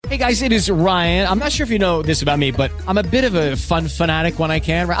Hey guys, it is Ryan. I'm not sure if you know this about me, but I'm a bit of a fun fanatic when I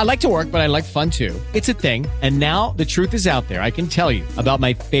can. I like to work, but I like fun too. It's a thing. And now the truth is out there. I can tell you about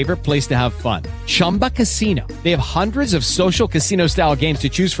my favorite place to have fun. Chumba Casino. They have hundreds of social casino style games to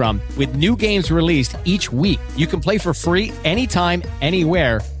choose from with new games released each week. You can play for free anytime,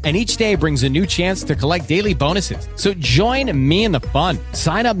 anywhere. And each day brings a new chance to collect daily bonuses. So join me in the fun.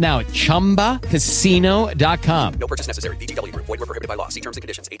 Sign up now at ChumbaCasino.com. No purchase necessary. VGW Group. Void where prohibited by law. See terms and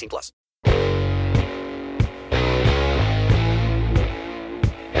conditions. 18+.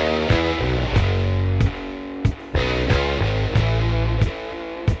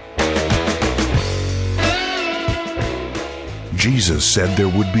 Jesus said there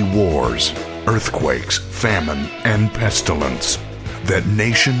would be wars, earthquakes, famine, and pestilence. That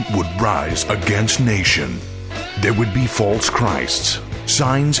nation would rise against nation. There would be false Christs,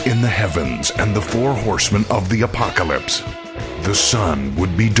 signs in the heavens, and the 4 horsemen of the apocalypse. The sun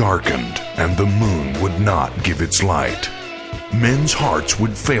would be darkened, and the moon would not give its light. Men's hearts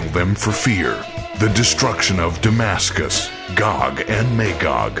would fail them for fear. The destruction of Damascus, Gog and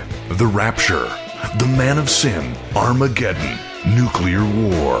Magog, the rapture, the man of sin, Armageddon, nuclear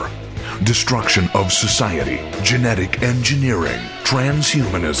war, destruction of society, genetic engineering,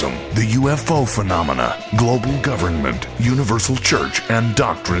 transhumanism, the UFO phenomena, global government, universal church, and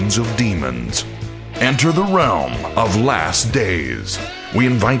doctrines of demons. Enter the realm of Last Days. We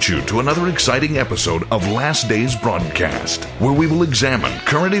invite you to another exciting episode of Last Days broadcast, where we will examine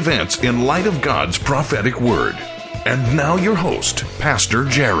current events in light of God's prophetic word. And now your host, Pastor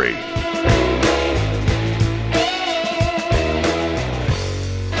Jerry.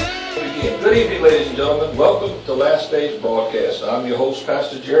 Good evening, ladies and gentlemen. Welcome to Last Days broadcast. I'm your host,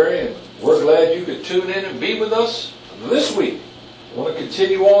 Pastor Jerry, and we're glad you could tune in and be with us this week. I want to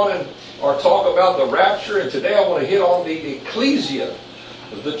continue on in our talk about the rapture, and today I want to hit on the ecclesia,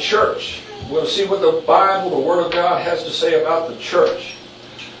 the church. We're going to see what the Bible, the Word of God, has to say about the church.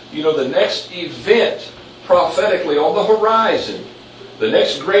 You know, the next event prophetically on the horizon, the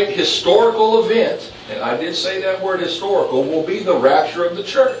next great historical event, and I did say that word historical, will be the rapture of the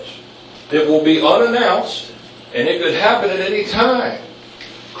church. It will be unannounced, and it could happen at any time.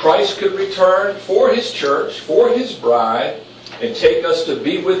 Christ could return for His church, for His bride, and take us to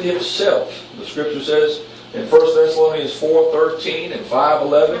be with Himself. The Scripture says in 1 Thessalonians 4:13 and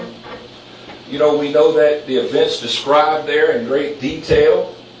 5:11, you know, we know that the events described there in great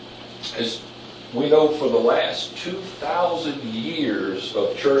detail, as we know for the last 2,000 years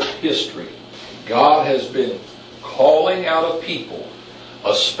of church history, God has been calling out a people,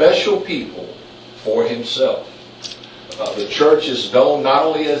 a special people for Himself. The church is known not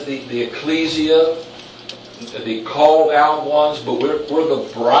only as the ecclesia, the called out ones, but we're the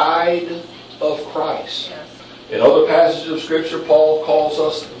bride of Christ. Yes. In other passages of Scripture, Paul calls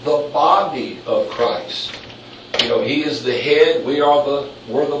us the body of Christ. You know, He is the head,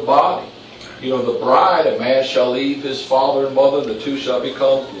 we're the body. You know, the bride, a man shall leave his father and mother, the two shall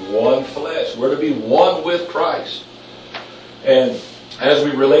become one flesh. We're to be one with Christ. And as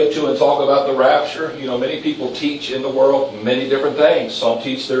we relate to and talk about the rapture, you know, many people teach in the world many different things. Some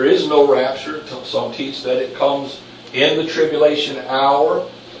teach there is no rapture. Some teach that it comes in the tribulation hour.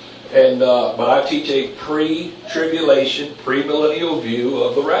 And but I teach a pre-tribulation, premillennial view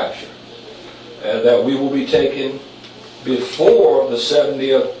of the rapture. And that we will be taken before the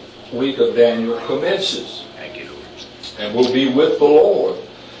 70th week of Daniel commences. Thank you. And we'll be with the Lord.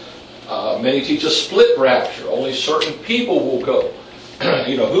 Many teach a split rapture. Only certain people will go.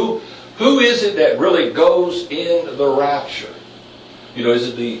 You know, who is it that really goes in the rapture? You know, is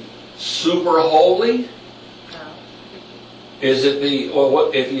it the super holy? No. Is it the, or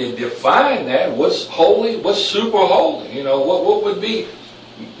what, if you define that, what's holy, what's super holy? You know, what would be,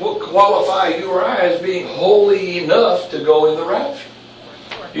 what qualify you or I as being holy enough to go in the rapture?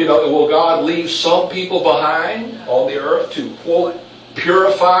 You know, will God leave some people behind on the earth to, quote,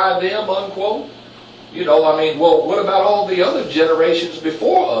 purify them, unquote? You know, I mean, well, what about all the other generations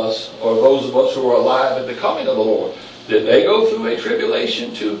before us, or those of us who are alive at the coming of the Lord? Did they go through a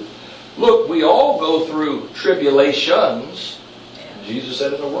tribulation too? Look, we all go through tribulations. Jesus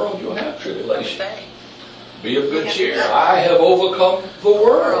said in the world you'll have tribulation. Be of good cheer. I have overcome the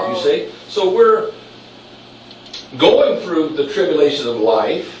world, you see. So we're going through the tribulation of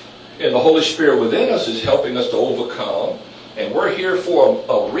life, and the Holy Spirit within us is helping us to overcome. And we're here for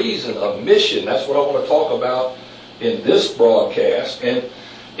a reason, a mission. That's what I want to talk about in this broadcast. And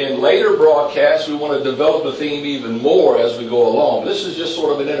in later broadcasts, we want to develop the theme even more as we go along. This is just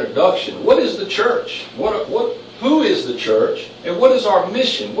sort of an introduction. What is the church? Who is the church? And what is our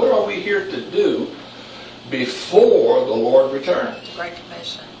mission? What are we here to do? before the Lord returns. Great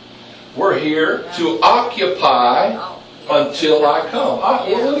Commission. We're here to occupy until I come.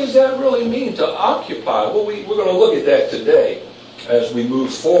 Well, what does that really mean, to occupy? Well, we're going to look at that today as we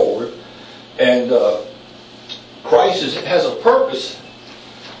move forward. And Christ has a purpose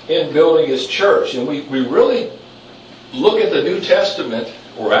in building His church. And we really look at the New Testament,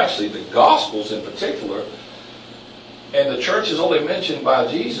 or actually the Gospels in particular, and the church is only mentioned by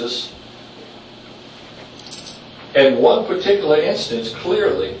Jesus in one particular instance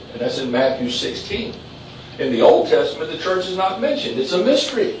clearly, and that's in Matthew 16. In the Old Testament, the church is not mentioned. It's a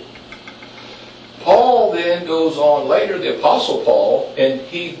mystery. Paul then goes on later, the Apostle Paul, and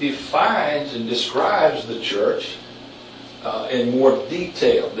he defines and describes the church in more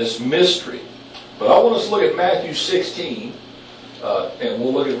detail, this mystery. But I want us to look at Matthew 16, and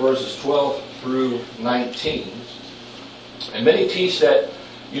we'll look at verses 12 through 19. And many teach that,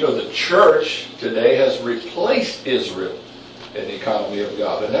 the church today has replaced Israel in the economy of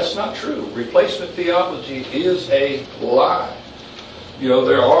God. And that's not true. Replacement theology is a lie.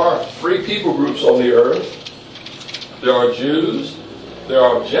 There are three people groups on the earth. There are Jews, there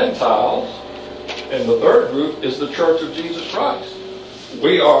are Gentiles, and the third group is the Church of Jesus Christ.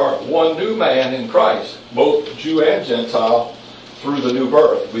 We are one new man in Christ, both Jew and Gentile, through the new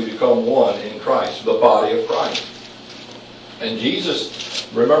birth. We become one in Christ, the body of Christ. And Jesus,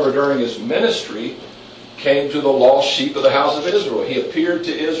 remember, during His ministry, came to the lost sheep of the house of Israel. He appeared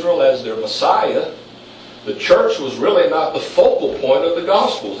to Israel as their Messiah. The church was really not the focal point of the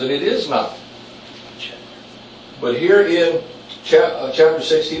Gospels, and it is not. But here in chapter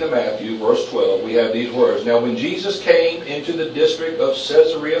 16 of Matthew, verse 12, we have these words. Now when Jesus came into the district of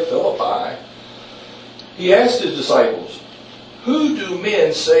Caesarea Philippi, He asked His disciples, "Who do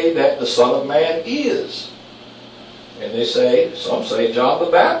men say that the Son of Man is?" And they say, some say John the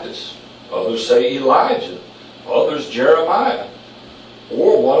Baptist, others say Elijah, others Jeremiah,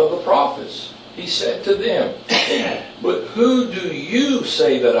 or one of the prophets. He said to them, "But who do you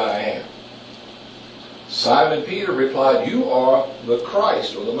say that I am?" Simon Peter replied, "You are the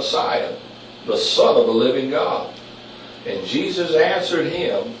Christ," or the Messiah, "the Son of the living God." And Jesus answered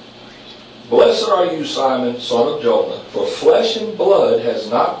him, "Blessed are you, Simon, son of Jonah, for flesh and blood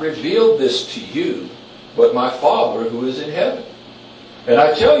has not revealed this to you, but my Father who is in heaven. And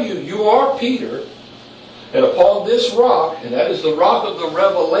I tell you, you are Peter, and upon this rock," and that is the rock of the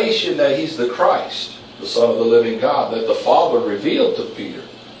revelation that He's the Christ, the Son of the living God, that the Father revealed to Peter.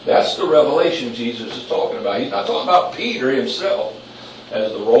 That's the revelation Jesus is talking about. He's not talking about Peter himself,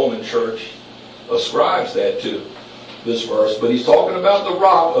 as the Roman church ascribes that to this verse, but He's talking about the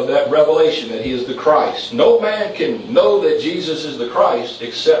rock of that revelation that He is the Christ. No man can know that Jesus is the Christ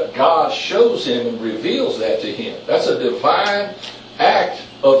except God shows him and reveals that to him. That's a divine act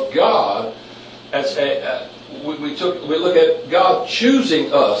of God. That's we look at God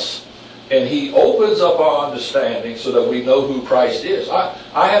choosing us, and He opens up our understanding so that we know who Christ is. I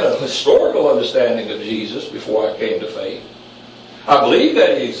had a historical understanding of Jesus before I came to faith. I believed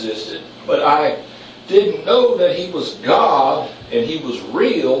that He existed, but I didn't know that He was God and He was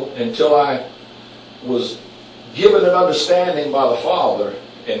real until I was given an understanding by the Father,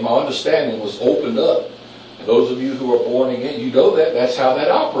 and my understanding was opened up. And those of you who are born again, you know that that's how that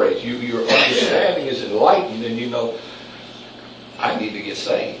operates. Your understanding is enlightened, and you know, I need to get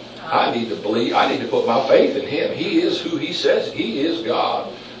saved. I need to believe. I need to put my faith in Him. He is who He says He is,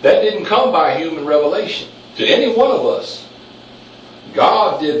 God. That didn't come by human revelation to any one of us.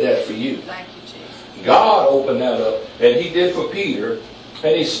 God did that for you. Thank you, Jesus. God opened that up, and He did for Peter.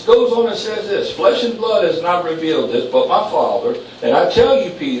 And He goes on and says this, "Flesh and blood has not revealed this, but my Father. And I tell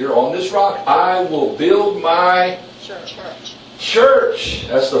you, Peter, on this rock I will build my church."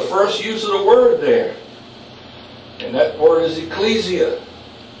 That's the first use of the word there. And that word is ecclesia.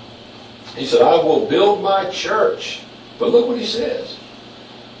 He said, "I will build my church." But look what He says.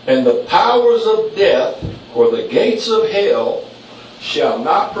 "And the powers of death, or the gates of hell, shall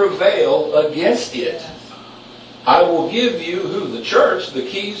not prevail against it. I will give you," who? The church, "the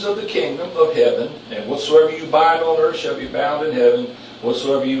keys of the kingdom of heaven, and whatsoever you bind on earth shall be bound in heaven.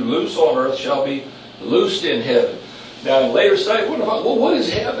 Whatsoever you loose on earth shall be loosed in heaven." Now in later study, what is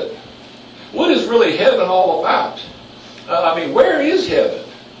heaven? What is really heaven all about? Where is heaven?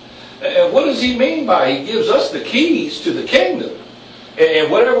 And what does He mean by He gives us the keys to the kingdom? And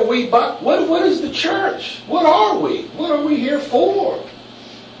whatever we buy, what is the church? What are we? What are we here for?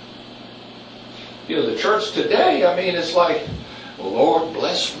 The church today, it's like, Lord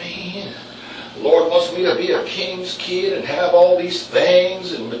bless me. Lord wants me to be a king's kid and have all these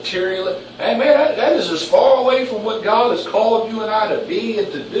things and material. And man, that is as far away from what God has called you and I to be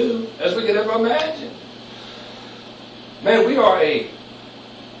and to do as we could ever imagine. Man, we are a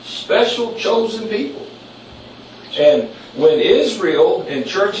special chosen people. And when Israel, in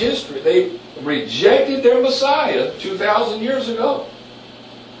church history, they rejected their Messiah 2,000 years ago.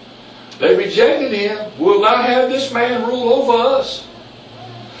 They rejected him. We'll not have this man rule over us.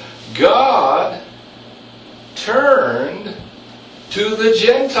 God turned to the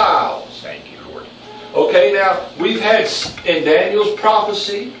Gentiles. Thank you, Lord. Okay, now, we've had in Daniel's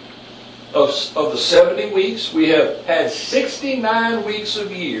prophecy of the 70 weeks, we have had 69 weeks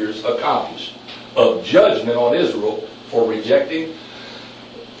of years accomplished of judgment on Israel for rejecting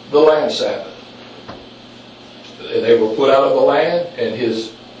the land Sabbath. They were put out of the land, and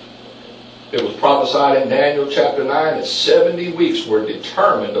it was prophesied in Daniel chapter 9 that 70 weeks were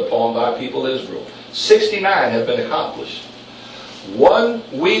determined upon thy people Israel. 69 have been accomplished.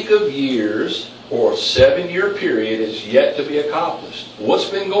 1 week of years, or a 7-year period, is yet to be accomplished. What's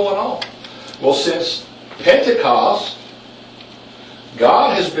been going on? Well, since Pentecost,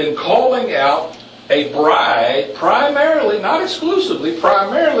 God has been calling out a bride, primarily, not exclusively,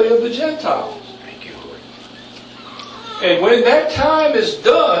 primarily of the Gentiles. Thank you, Lord. And when that time is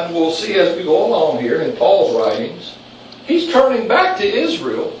done, we'll see as we go along here in Paul's writings, he's turning back to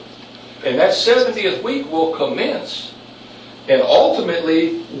Israel, and that 70th week will commence. And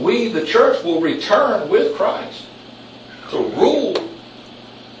ultimately, we, the church, will return with Christ to rule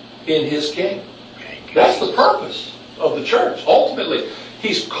in his kingdom. That's the purpose of the church. Ultimately,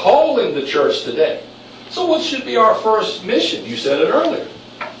 he's calling the church today. So what should be our first mission? You said it earlier.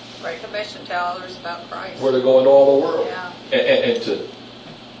 Great Commission, tell others about Christ. We're to go into all the world. Yeah. And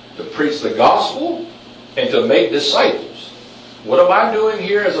to preach the gospel and to make disciples. What am I doing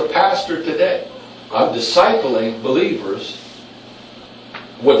here as a pastor today? I'm discipling believers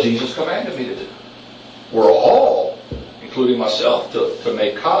what Jesus commanded me to do. We're all, including myself, to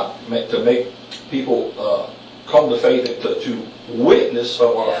make people come to faith, to witness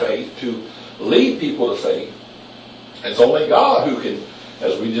of our faith, to lead people to faith. It's only God who can,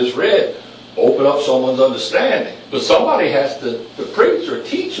 as we just read, open up someone's understanding. But somebody has to preach or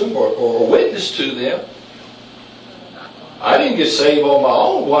teach them or witness to them. I didn't get saved on my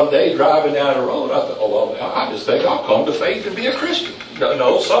own one day driving down the road. I thought, oh, well, I just think I'll come to faith and be a Christian.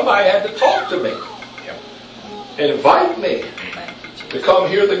 No, somebody had to talk to me and invite me to come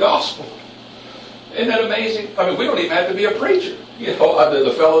hear the gospel. Isn't that amazing? I mean, we don't even have to be a preacher. You know,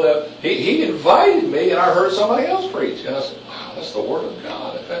 the fellow that, he invited me, and I heard somebody else preach. And I said, wow, that's the Word of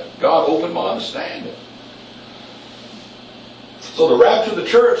God. God opened my understanding. So the rapture of the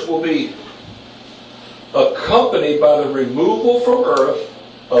church will be accompanied by the removal from earth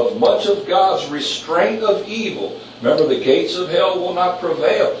of much of God's restraint of evil. Remember, the gates of hell will not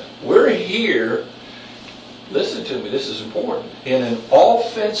prevail. We're here, listen to me, this is important, in an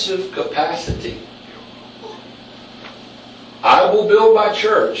offensive capacity. I will build my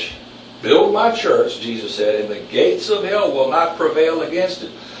church, Jesus said, and the gates of hell will not prevail against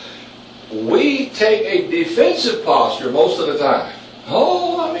it. We take a defensive posture most of the time.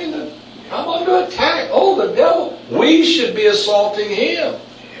 I'm under attack. Oh, the devil. We should be assaulting him.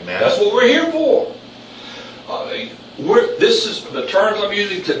 Amen. That's what we're here for. The terms I'm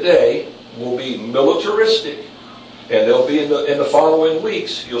using today will be militaristic, and they'll be in the following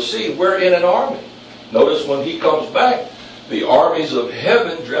weeks. You'll see we're in an army. Notice when he comes back, the armies of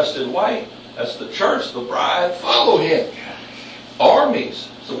heaven dressed in white, that's the church, the bride, follow him. Armies.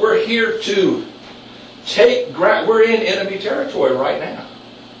 So we're here to take ground. We're in enemy territory right now.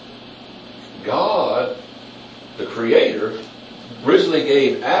 God, the Creator, originally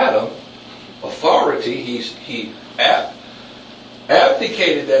gave Adam authority. He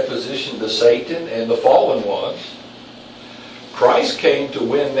abdicated that position to Satan and the fallen ones. Christ came to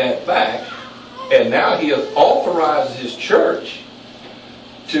win that back, and now he has authorized his church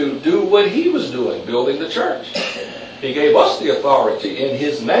to do what he was doing, building the church. He gave us the authority in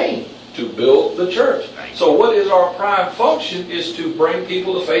his name to build the church. So what is our prime function is to bring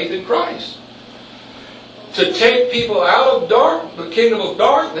people to faith in Christ. To take people out of the kingdom of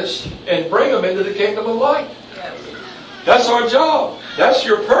darkness and bring them into the kingdom of light. That's our job. That's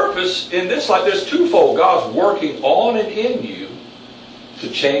your purpose in this life. There's twofold. God's working on and in you to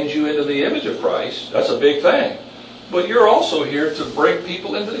change you into the image of Christ. That's a big thing. But you're also here to bring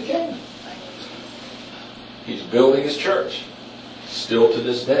people into the kingdom. He's building his church still to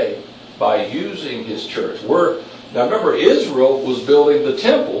this day by using his church. Now remember, Israel was building the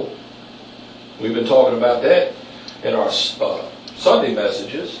temple. We've been talking about that in our Sunday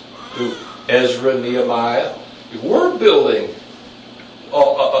messages through Ezra, Nehemiah. We're building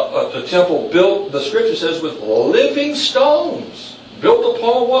a temple built, the scripture says, with living stones, built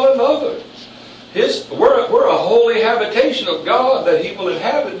upon one another. We're a holy habitation of God that He will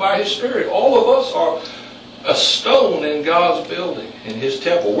inhabit by His Spirit. All of us are a stone in God's building, in His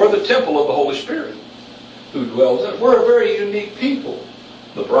temple. We're the temple of the Holy Spirit who dwells in it. We're a very unique people.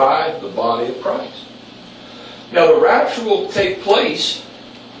 The bride, the body of Christ. Now the rapture will take place,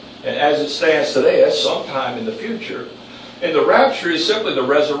 and as it stands today, that's sometime in the future. And the rapture is simply the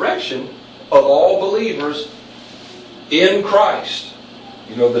resurrection of all believers in Christ.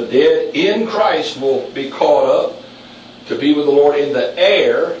 You know, the dead in Christ will be caught up to be with the Lord in the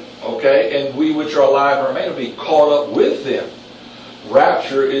air, okay? And we which are alive and remain will be caught up with them.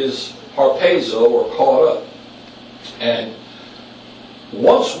 Rapture is harpazo, or caught up. And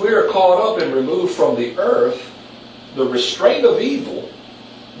once we're caught up and removed from the earth, the restraint of evil,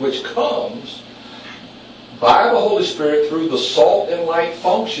 which comes by the Holy Spirit through the salt and light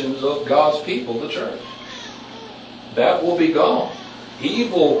functions of God's people, the church, that will be gone.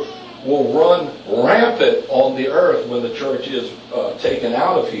 Evil will run rampant on the earth when the church is taken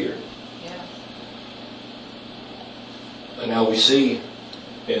out of here. Yeah. And now we see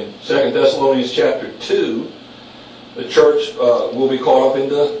in 2 Thessalonians chapter 2, the church will be caught up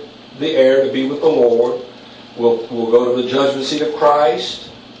into the air to be with the Lord. We'll go to the judgment seat of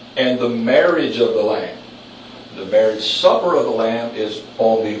Christ and the marriage of the Lamb. The marriage supper of the Lamb is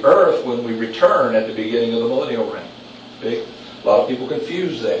on the earth when we return at the beginning of the millennial reign. Okay? A lot of people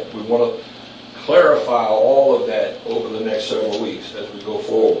confuse that. We want to clarify all of that over the next several weeks as we go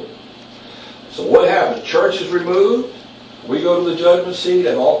forward. So what happens? Church is removed. We go to the judgment seat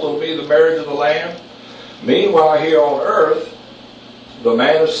and ultimately the marriage of the Lamb. Meanwhile, here on earth, the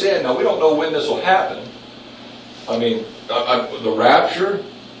man of sin. Now, we don't know when this will happen. I mean, the rapture,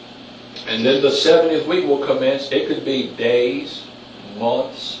 and then the 70th week will commence. It could be days,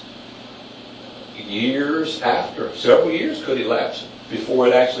 months, years after. Several years could elapse before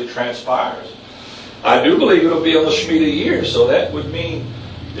it actually transpires. I do believe it'll be on the Shemitah year, so that would mean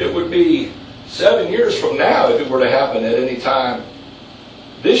it would be 7 years from now if it were to happen at any time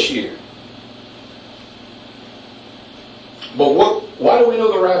this year. But why do we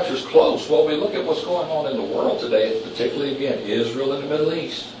know the rapture is close? Well, we look at what's going on in the world today, particularly, again, Israel and the Middle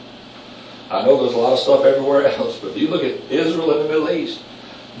East. I know there's a lot of stuff everywhere else, but if you look at Israel and the Middle East,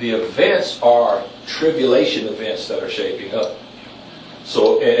 the events are tribulation events that are shaping up.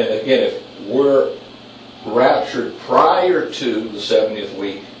 So, and again, if we're raptured prior to the 70th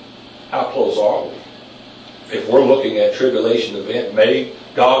week, how close are we? If we're looking at tribulation event,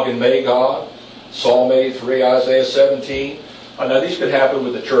 Gog and Magog, Psalm 83, Isaiah 17. Now these could happen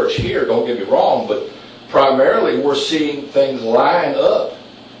with the church here, don't get me wrong, but primarily we're seeing things line up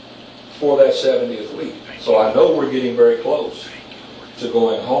for that 70th week. So I know we're getting very close to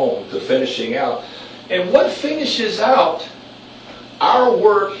going home, to finishing out. And what finishes out our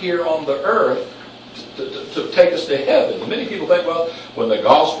work here on the earth to take us to heaven? Many people think, well, when the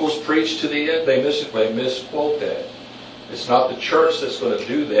gospel's preached to the end, they misquote that. It's not the church that's going to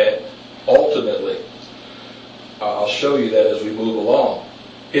do that. Ultimately, I'll show you that as we move along.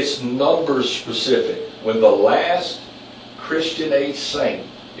 It's numbers specific. When the last Christian age saint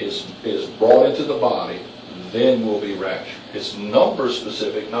is brought into the body, then we'll be raptured. It's number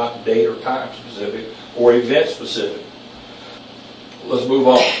specific, not date or time specific or event specific. Let's move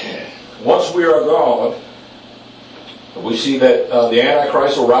on. Once we are gone, we see that the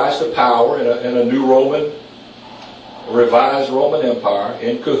Antichrist will rise to power in a new revised Roman Empire,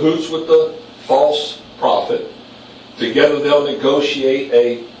 in cahoots with the false prophet. Together they'll negotiate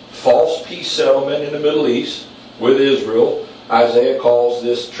a false peace settlement in the Middle East with Israel. Isaiah calls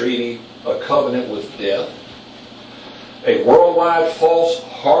this treaty a covenant with death. A worldwide false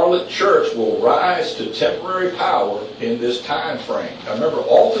harlot church will rise to temporary power in this time frame. Now remember,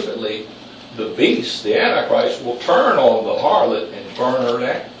 ultimately, the beast, the Antichrist, will turn on the harlot and burn her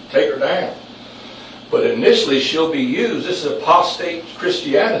down, take her down. But initially she'll be used. This is apostate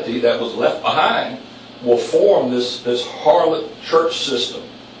Christianity that was left behind will form this harlot church system.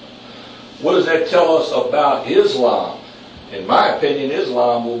 What does that tell us about Islam? In my opinion,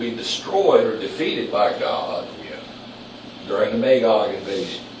 Islam will be destroyed or defeated by God during the Magog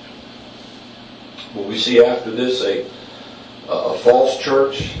invasion. Will we see after this a false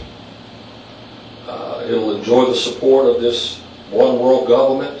church? It'll enjoy the support of this one world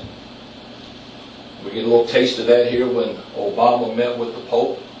government. We get a little taste of that here when Obama met with the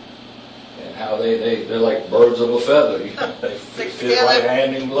Pope, and how they're like birds of a feather. They fit like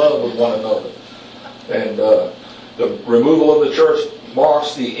hand in glove with one another. And the removal of the church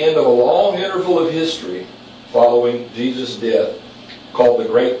marks the end of a long interval of history following Jesus' death, called the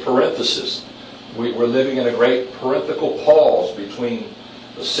Great Parenthesis. We're living in a great parenthetical pause between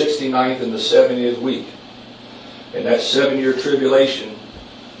the the 69th and the 70th week. And that 7-year tribulation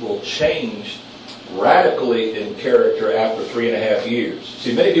will change radically in character after 3.5 years.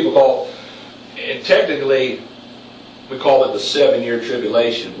 See, many people call, and technically we call it the 7-year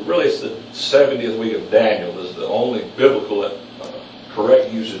tribulation, but really it's the 70th week of Daniel is the only biblical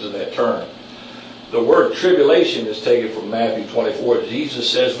correct usage of that term. The word tribulation is taken from Matthew 24. Jesus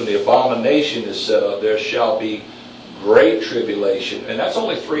says when the abomination is set up, there shall be great tribulation, and that's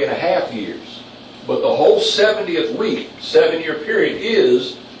only 3.5 years. But the whole 70th week, 7-year period,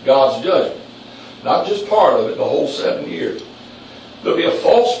 is God's judgment. Not just part of it, the whole 7 years. There'll be a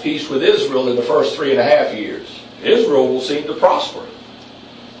false peace with Israel in the first 3.5 years. Israel will seem to prosper.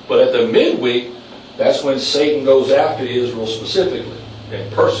 But at the midweek, that's when Satan goes after Israel specifically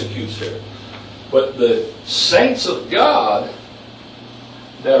and persecutes her. But the saints of God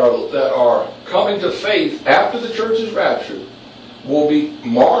that are coming to faith after the church is raptured will be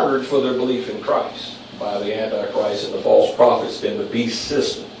martyred for their belief in Christ by the Antichrist and the false prophets in the beast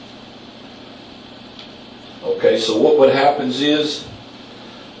system. Okay, so what happens is,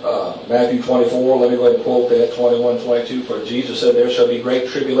 Matthew 24, let me go ahead and quote that, 21, 22, for Jesus said, there shall be great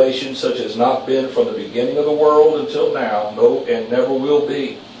tribulation such as not been from the beginning of the world until now, no, and never will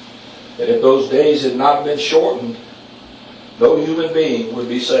be. And if those days had not been shortened, no human being would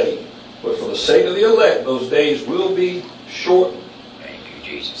be saved. But for the sake of the elect, those days will be shortened. Thank you,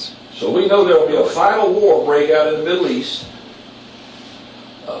 Jesus. So we know there will be a final war break out in the Middle East.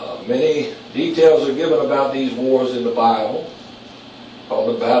 Many details are given about these wars in the Bible,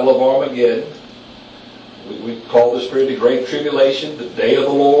 called the Battle of Armageddon. We call this period the Great Tribulation, the day of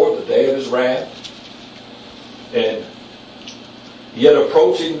the Lord, the day of His wrath. And yet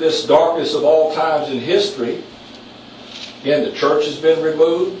approaching this darkness of all times in history, again, the church has been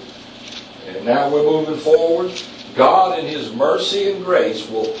removed, and now we're moving forward. God in His mercy and grace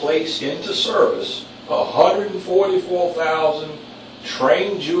will place into service 144,000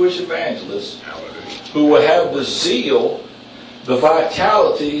 trained Jewish evangelists who will have the zeal, the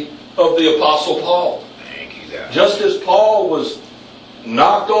vitality of the Apostle Paul. Thank you, God. Just as Paul was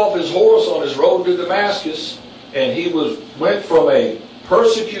knocked off his horse on his road to Damascus, and he went from a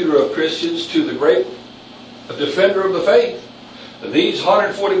persecutor of Christians to the great defender of the faith, these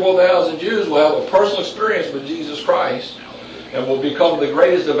 144,000 Jews will have a personal experience with Jesus Christ and will become the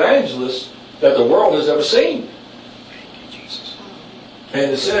greatest evangelists that the world has ever seen. Thank you, Jesus.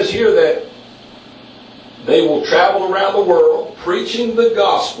 And it says here that they will travel around the world preaching the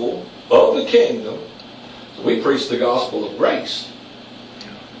gospel of the kingdom. So we preach the gospel of grace.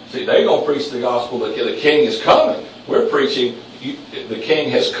 See, they're going to preach the gospel that the king is coming. We're preaching the king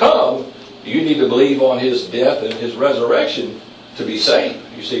has come. You need to believe on his death and his resurrection to be saved.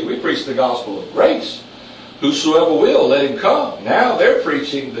 You see, we preach the gospel of grace. Whosoever will, let him come. Now they're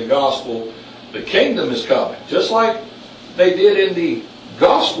preaching the gospel. The kingdom is coming. Just like they did in the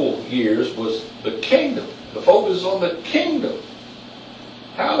gospel years was the kingdom. The focus is on the kingdom.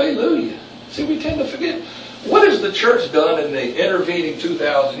 Hallelujah. See, we tend to forget. What has the church done in the intervening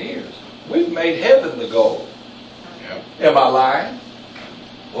 2,000 years? We've made heaven the goal. Yep. Am I lying?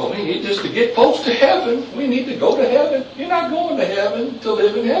 Well, we need just to get close to heaven. We need to go to heaven. You're not going to heaven to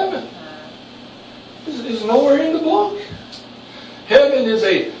live in heaven. It's nowhere in the book. Heaven is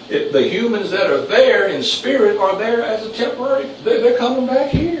the humans that are there in spirit are there as a temporary. They're coming back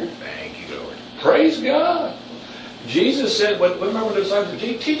here. Thank you, Lord. Praise God. Jesus said, remember the disciples,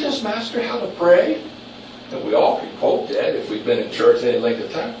 teach us, Master, how to pray. And we all can quote that if we've been in church any length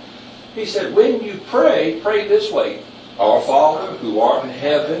of time. He said, when you pray, pray this way. Our Father, who art in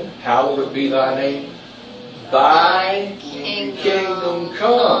heaven, hallowed be thy name. Thy kingdom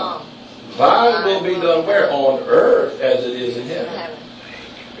come. Thy will be done where? On earth as it is in heaven.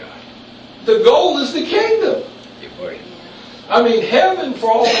 Thank you, God. The goal is the kingdom. Boy. I mean, heaven, for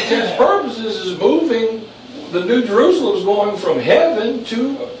all intents and purposes, is moving. The New Jerusalem is going from heaven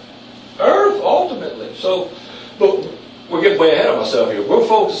to earth, ultimately. So, but we're getting way ahead of myself here. We're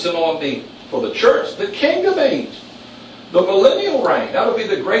focusing on for the church, the kingdom age. The millennial reign. That'll be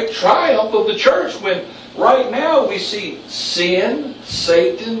the great triumph of the church when right now we see sin,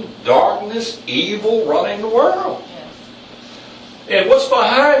 Satan, darkness, evil running the world. Yes. And what's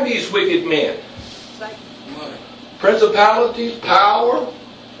behind these wicked men? Like, Principalities, power,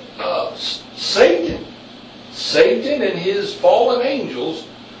 Satan. Satan and his fallen angels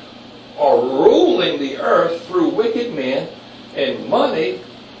are ruling the earth through wicked men, and money,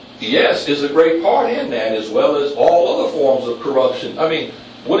 yes, is a great part in that, as well as all other forms of corruption. I mean,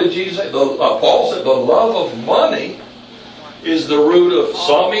 what did Jesus say? Paul said the love of money is the root of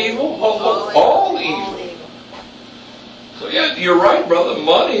some evil, of all evil. So yeah, you're right, brother.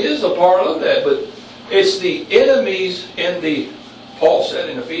 Money is a part of that, but it's the enemies Paul said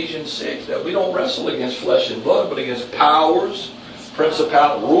in Ephesians 6 that we don't wrestle against flesh and blood, but against powers,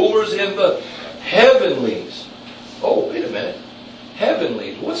 principalities, rulers in the heavenlies. Oh, wait a minute.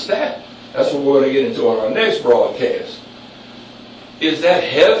 Heavenlies, what's that? That's what we're going to get into on our next broadcast. Is that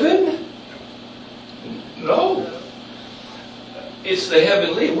heaven? No. It's the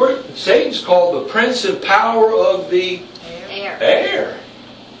heavenly. Satan's called the prince and power of the air.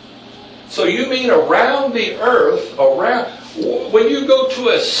 So you mean around the earth, when you go to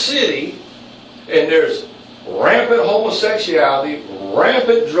a city and there's rampant homosexuality,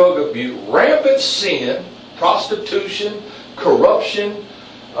 rampant drug abuse, rampant sin, prostitution, corruption,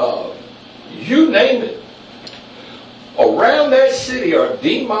 you name it. Around that city are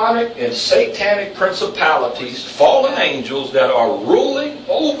demonic and satanic principalities, fallen angels that are ruling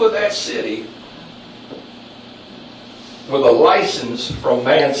over that city with a license from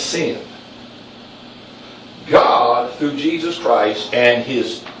man's sin. God, through Jesus Christ and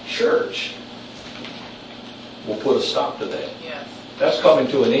His church, will put a stop to that. Yes. That's coming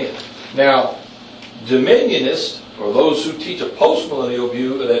to an end. Now, dominionists, or those who teach a postmillennial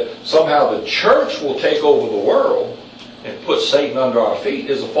view that somehow the church will take over the world and put Satan under our feet,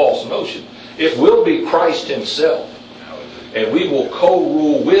 is a false notion. It will be Christ Himself. And we will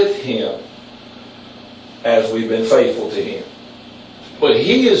co-rule with Him as we've been faithful to Him. But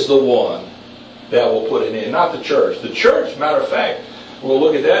He is the one that will put it in, not the church. The church, matter of fact, we'll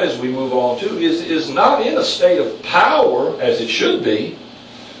look at that as we move on too, is not in a state of power as it should be,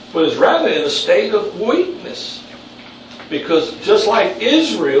 but is rather in a state of weakness. Because just like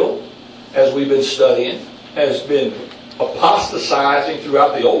Israel, as we've been studying, has been apostatizing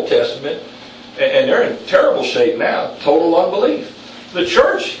throughout the Old Testament, and they're in terrible shape now, total unbelief. The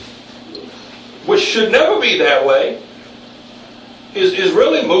church, which should never be that way, is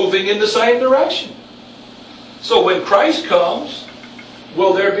really moving in the same direction. So when Christ comes,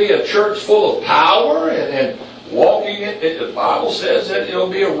 will there be a church full of power and walking it? The Bible says that it'll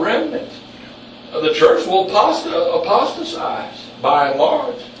be a remnant. The church will apostatize by and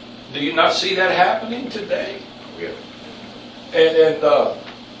large. Do you not see that happening today? Yeah.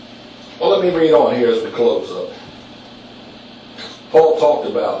 Well, let me read on here as we close up. Paul talked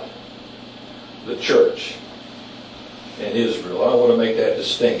about the church in Israel. I want to make that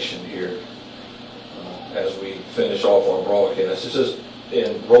distinction here as we finish off our broadcast. It says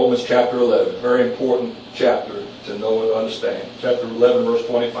in Romans chapter 11, very important chapter to know and understand. Chapter 11, verse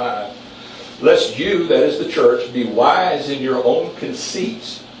 25. Lest you, that is the church, be wise in your own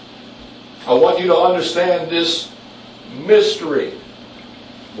conceits. I want you to understand this mystery.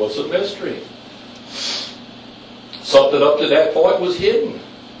 What's a mystery? Something up to that point was hidden.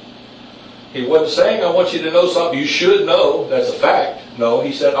 He wasn't saying, I want you to know something you should know. That's a fact. No,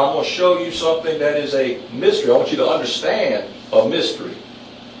 he said, I'm going to show you something that is a mystery. I want you to understand a mystery.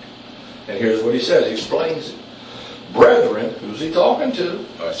 And here's what he says. He explains it. Brethren, who's he talking to?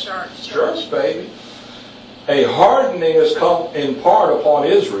 Church, baby. A hardening has come in part upon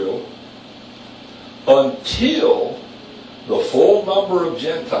Israel until the full number of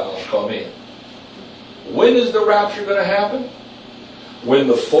Gentiles come in. When is the rapture going to happen? When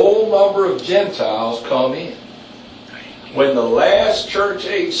the full number of Gentiles come in. When the last church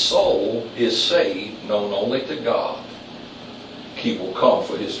age soul is saved, known only to God, He will come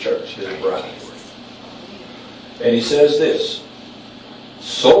for His church, His bride. And he says this,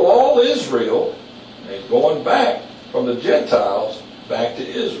 so all Israel, and going back from the Gentiles back to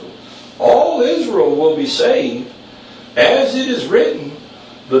Israel, all Israel will be saved, as it is written,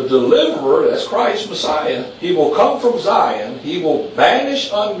 the deliverer, that's Christ Messiah, He will come from Zion, He will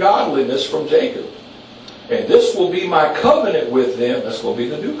banish ungodliness from Jacob. And this will be my covenant with them, that's going to be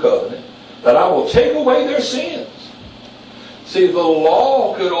the new covenant, that I will take away their sins. See, the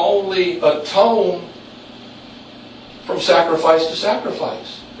law could only atone from sacrifice to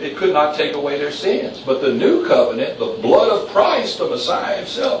sacrifice. It could not take away their sins. But the new covenant, the blood of Christ, the Messiah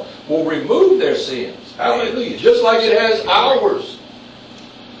Himself, will remove their sins. Hallelujah. Just like it has ours.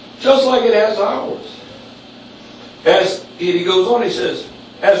 Just like it has ours. As he goes on, he says,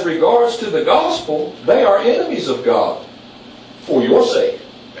 as regards to the gospel, they are enemies of God for your sake.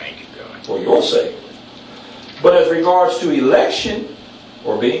 Thank you, God. For your sake. But as regards to election,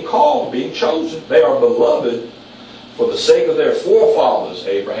 or being called, being chosen, they are beloved for the sake of their forefathers,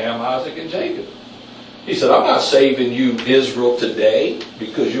 Abraham, Isaac, and Jacob. He said, I'm not saving you, Israel, today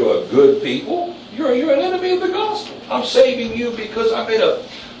because you're a good people. You're an enemy of the gospel. I'm saving you because I made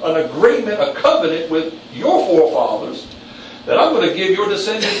an agreement, a covenant with your forefathers that I'm going to give your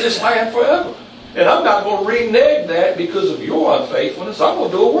descendants this land forever. And I'm not going to renege that because of your unfaithfulness. I'm going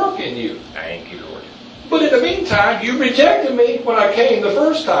to do a work in you. Thank you, Lord. But in the meantime, you rejected me when I came the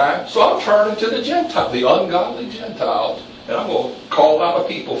first time, so I'm turning to the Gentiles, the ungodly Gentiles, and I'm going to call out a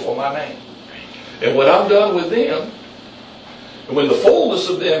people for my name. And when I'm done with them, and when the fullness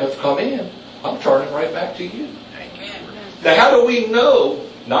of them have come in, I'm turning right back to you. Thank you, Lord. Now how do we know,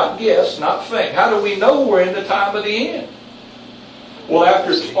 not guess, not think, how do we know we're in the time of the end? Well,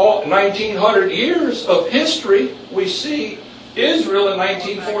 after 1900 years of history, we see Israel in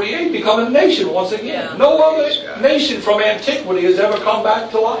 1948 become a nation once again. No other nation from antiquity has ever come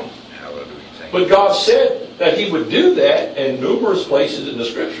back to life. Hallelujah. Thank But God said that He would do that in numerous places in the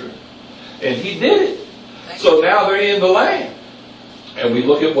Scripture. And He did it. So now they're in the land. And we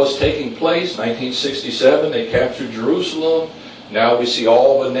look at what's taking place. 1967, they captured Jerusalem. Now we see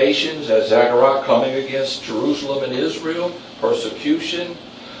all the nations as Zechariah coming against Jerusalem and Israel. Persecution.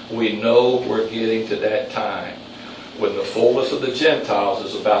 We know we're getting to that time when the fullness of the Gentiles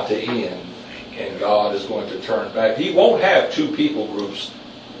is about to end and God is going to turn back. He won't have two people groups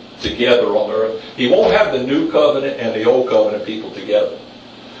together on earth. He won't have the new covenant and the old covenant people together.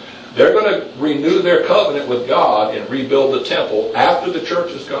 They're going to renew their covenant with God and rebuild the temple after the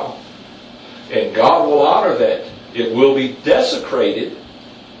church is gone. And God will honor that. It will be desecrated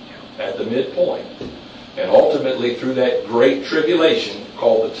at the midpoint. And ultimately, through that great tribulation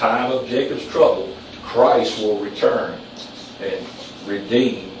called the time of Jacob's trouble, Christ will return and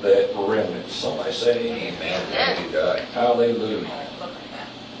redeem that remnant. Somebody say Amen. Thank you, God. hallelujah.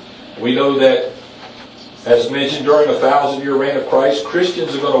 We know that, as mentioned, during the 1,000-year reign of Christ,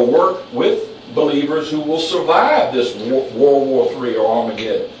 Christians are going to work with believers who will survive this World War III or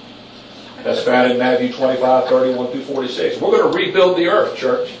Armageddon. That's found in Matthew 25, 31 through 46. We're going to rebuild the earth,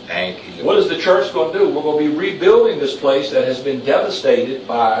 church. Thank you, Lord. What is the church going to do? We're going to be rebuilding this place that has been devastated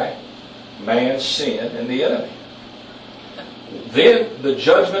by man's sin and the enemy. Then the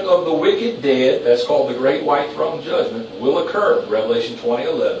judgment of the wicked dead, that's called the Great White Throne Judgment, will occur, Revelation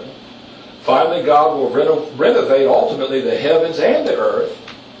 20:11. Finally, God will renovate ultimately the heavens and the earth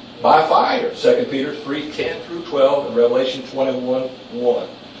by fire, 2 Peter 3:10 through 12 and Revelation 21:1.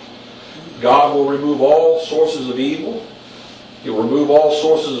 God will remove all sources of evil. He will remove all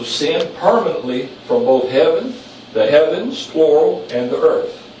sources of sin permanently from both heaven, the heavens, plural, and the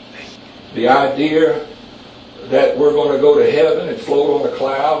earth. The idea that we're going to go to heaven and float on a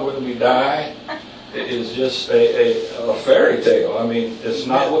cloud when we die is just a fairy tale. I mean, it's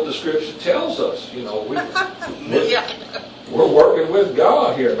not what the Scripture tells us. You know, we're working with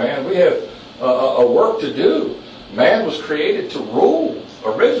God here, man. We have a work to do. Man was created to rule.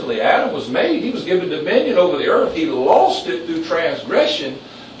 Originally, Adam was made. He was given dominion over the earth. He lost it through transgression.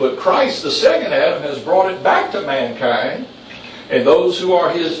 But Christ, the second Adam, has brought it back to mankind. And those who are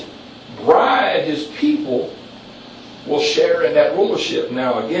His bride, His people, will share in that rulership.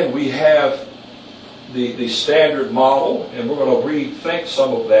 Now, again, we have the standard model, and we're going to rethink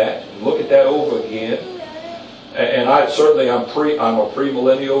some of that and look at that over again. And I'm a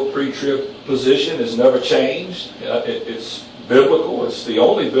premillennial, pre-trib position. It's never changed. It's biblical. It's the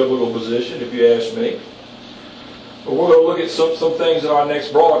only biblical position, if you ask me. But we're going to look at some things in our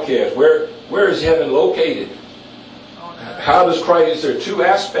next broadcast. Where is heaven located? How does Christ? There are two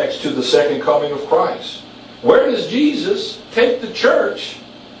aspects to the second coming of Christ. Where does Jesus take the church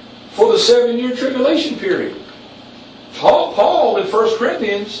for the 7-year tribulation period? Paul in 1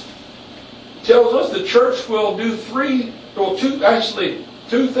 Corinthians tells us the church will do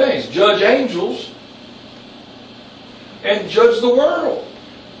two things. Judge angels and judge the world.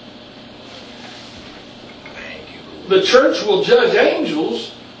 The church will judge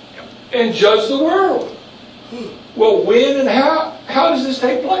angels and judge the world. Well, when and how does this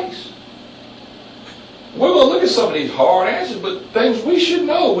take place? We're going to look at some of these hard answers, but things we should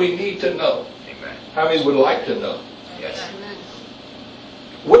know, we need to know. Amen. How many would like to know? Yes.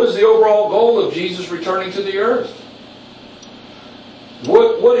 What is the overall goal of Jesus returning to the earth?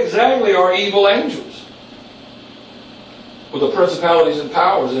 What exactly are evil angels? Well, the principalities and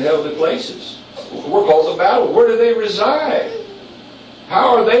powers in heavenly places. We're called to battle. Where do they reside?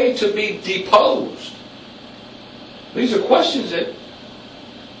 How are they to be deposed? These are questions that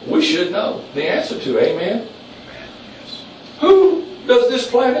we should know the answer to. Amen? Yes. Who does this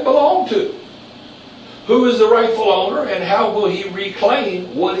planet belong to? Who is the rightful owner, and how will he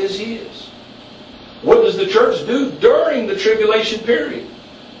reclaim what is his? What does the church do during the tribulation period?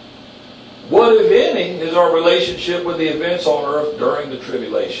 What, if any, is our relationship with the events on earth during the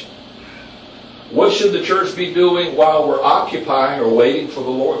tribulation? What should the church be doing while we're occupying or waiting for the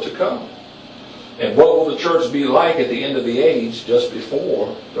Lord to come? And what will the church be like at the end of the age just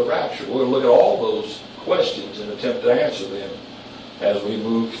before the rapture? We're going to look at all those questions and attempt to answer them as we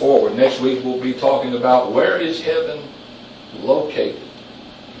move forward. Next week we'll be talking about where is heaven located.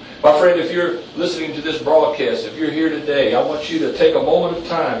 My friend, if you're listening to this broadcast, if you're here today, I want you to take a moment of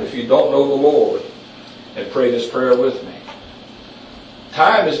time, if you don't know the Lord, and pray this prayer with me.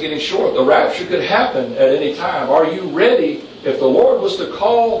 Time is getting short. The rapture could happen at any time. Are you ready? If the Lord was to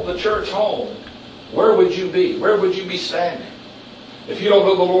call the church home, where would you be? Where would you be standing? If you don't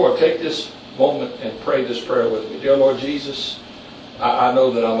know the Lord, take this moment and pray this prayer with me. Dear Lord Jesus, I know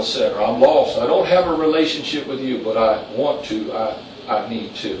that I'm a sinner. I'm lost. I don't have a relationship with you, but I want to. I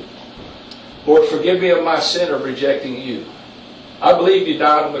need to. Lord, forgive me of my sin of rejecting you. I believe you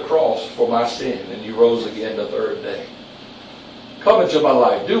died on the cross for my sin and you rose again the third day. Come into my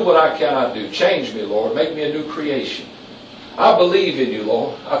life. Do what I cannot do. Change me, Lord. Make me a new creation. I believe in you,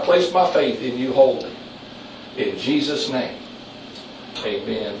 Lord. I place my faith in you wholly. In Jesus' name.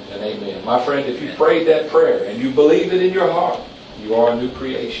 Amen and amen. My friend, if you prayed that prayer and you believe it in your heart, you are a new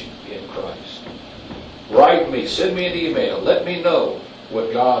creation in Christ. Write me. Send me an email. Let me know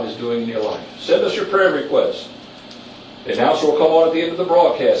what God is doing in your life. Send us your prayer requests. The announcer will come on at the end of the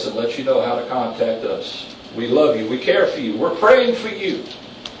broadcast and let you know how to contact us. We love you. We care for you. We're praying for you.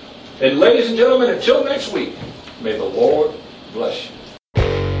 And ladies and gentlemen, until next week, may the Lord bless you.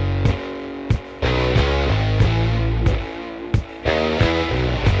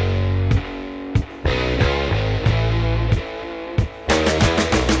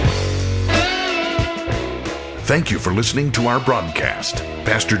 Thank you for listening to our broadcast.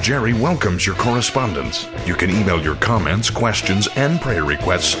 Pastor Jerry welcomes your correspondence. You can email your comments, questions, and prayer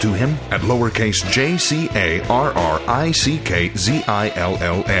requests to him at lowercase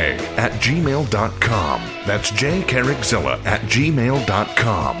jcarrickzilla@gmail.com. That's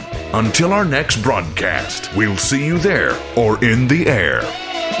jcarrickzilla@gmail.com. Until our next broadcast, we'll see you there or in the air.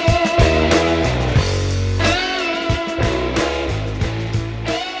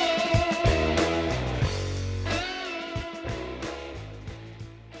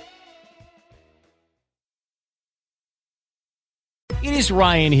 It is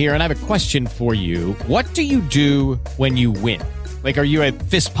Ryan here, and I have a question for you. What do you do when you win? Like, are you a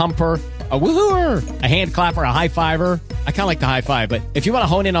fist pumper, a woohooer, a hand clapper, a high fiver? I kind of like the high five, but if you want to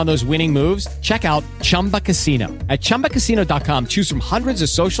hone in on those winning moves, check out Chumba Casino. At ChumbaCasino.com, choose from hundreds of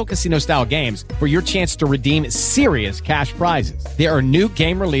social casino-style games for your chance to redeem serious cash prizes. There are new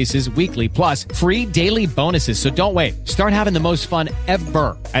game releases weekly, plus free daily bonuses, so don't wait. Start having the most fun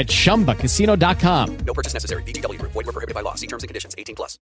ever at ChumbaCasino.com. No purchase necessary. VGW Group. Void where prohibited by law. See terms and conditions. 18+.